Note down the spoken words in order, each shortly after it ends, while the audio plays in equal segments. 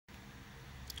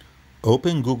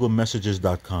Open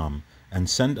googlemessages.com and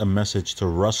send a message to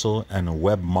Russell and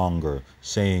Webmonger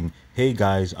saying, "Hey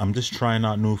guys, I'm just trying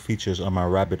out new features on my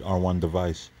Rabbit R1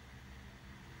 device."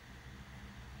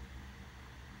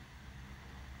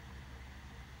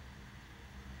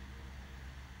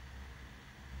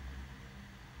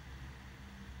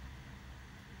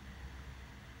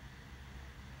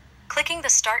 Clicking the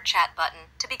Start Chat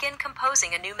button to begin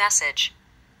composing a new message.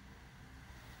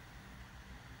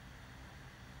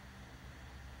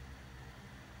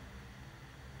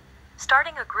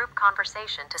 Starting a group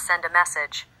conversation to send a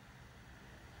message.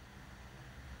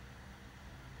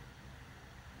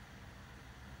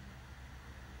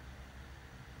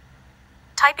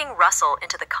 Typing Russell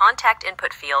into the contact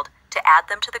input field to add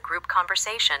them to the group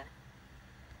conversation.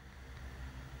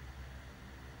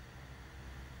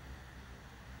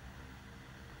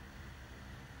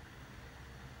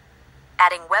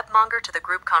 Adding Webmonger to the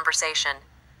group conversation.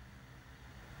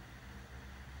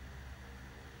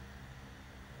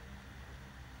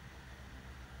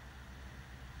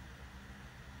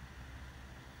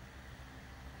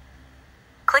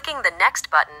 Clicking the Next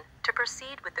button to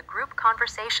proceed with the group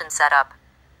conversation setup.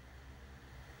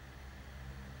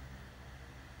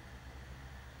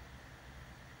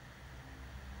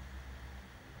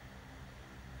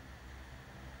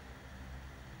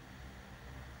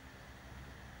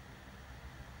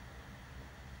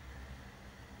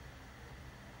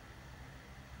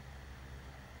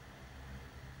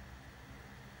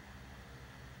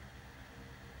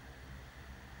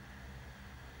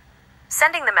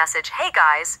 Sending the message, "Hey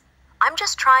guys, I'm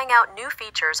just trying out new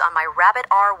features on my Rabbit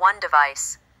R1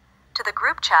 device," to the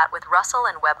group chat with Russell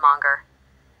and Webmonger.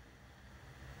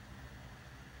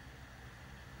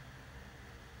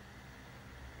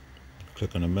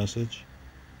 Click on the message.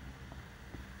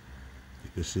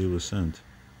 You can see it was sent.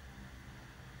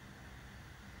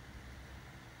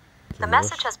 The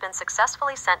message has been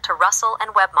successfully sent to Russell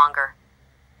and Webmonger.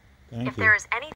 Thank If you. there is any